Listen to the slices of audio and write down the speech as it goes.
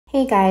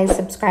Hey guys,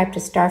 subscribe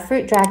to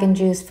Starfruit Dragon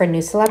Juice for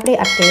new celebrity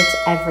updates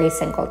every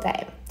single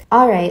day.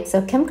 Alright,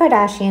 so Kim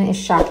Kardashian is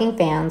shocking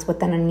fans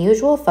with an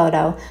unusual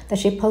photo that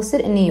she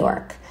posted in New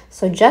York.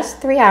 So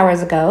just 3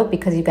 hours ago,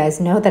 because you guys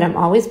know that I'm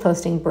always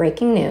posting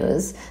breaking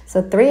news,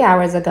 so 3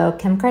 hours ago,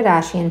 Kim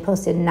Kardashian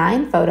posted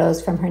 9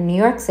 photos from her New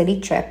York City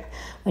trip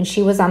when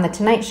she was on The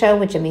Tonight Show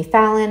with Jimmy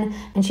Fallon,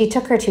 and she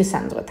took her 2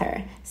 sons with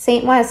her,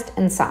 Saint West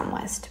and Sam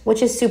West,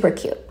 which is super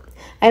cute.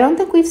 I don't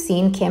think we've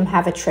seen Kim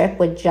have a trip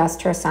with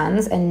just her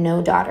sons and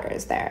no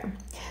daughters there.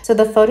 So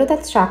the photo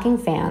that's shocking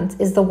fans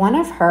is the one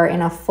of her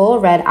in a full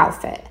red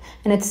outfit.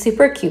 And it's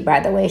super cute, by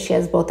the way. She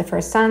has both of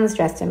her sons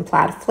dressed in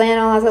plaid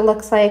flannel, as it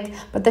looks like.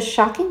 But the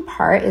shocking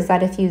part is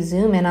that if you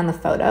zoom in on the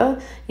photo,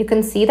 you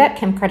can see that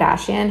Kim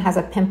Kardashian has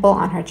a pimple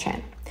on her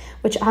chin,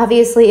 which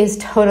obviously is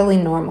totally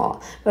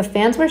normal. But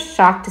fans were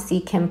shocked to see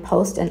Kim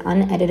post an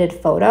unedited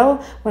photo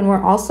when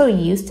we're also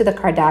used to the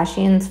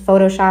Kardashians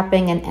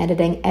photoshopping and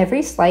editing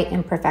every slight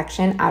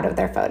imperfection out of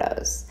their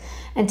photos.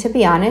 And to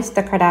be honest,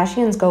 the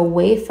Kardashians go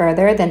way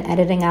further than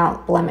editing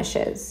out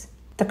blemishes.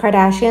 The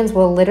Kardashians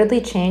will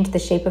literally change the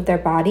shape of their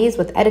bodies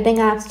with editing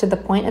apps to the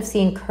point of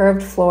seeing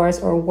curved floors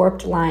or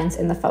warped lines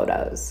in the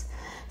photos.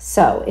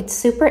 So it's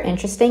super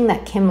interesting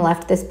that Kim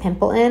left this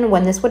pimple in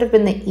when this would have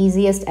been the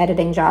easiest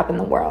editing job in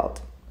the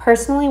world.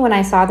 Personally, when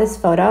I saw this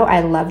photo, I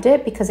loved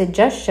it because it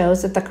just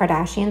shows that the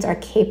Kardashians are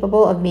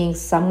capable of being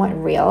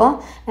somewhat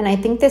real, and I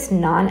think this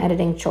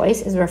non-editing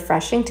choice is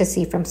refreshing to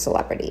see from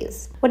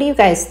celebrities. What do you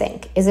guys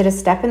think? Is it a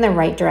step in the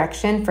right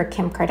direction for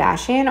Kim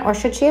Kardashian, or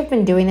should she have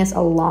been doing this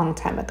a long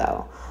time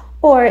ago?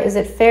 Or is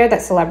it fair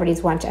that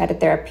celebrities want to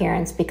edit their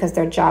appearance because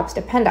their jobs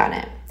depend on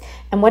it?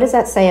 And what does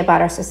that say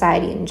about our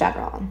society in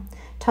general?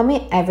 Tell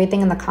me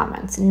everything in the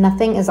comments.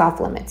 Nothing is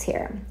off limits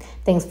here.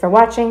 Thanks for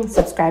watching.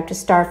 Subscribe to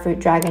Starfruit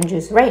Dragon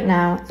Juice right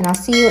now, and I'll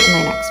see you in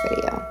my next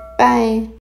video. Bye!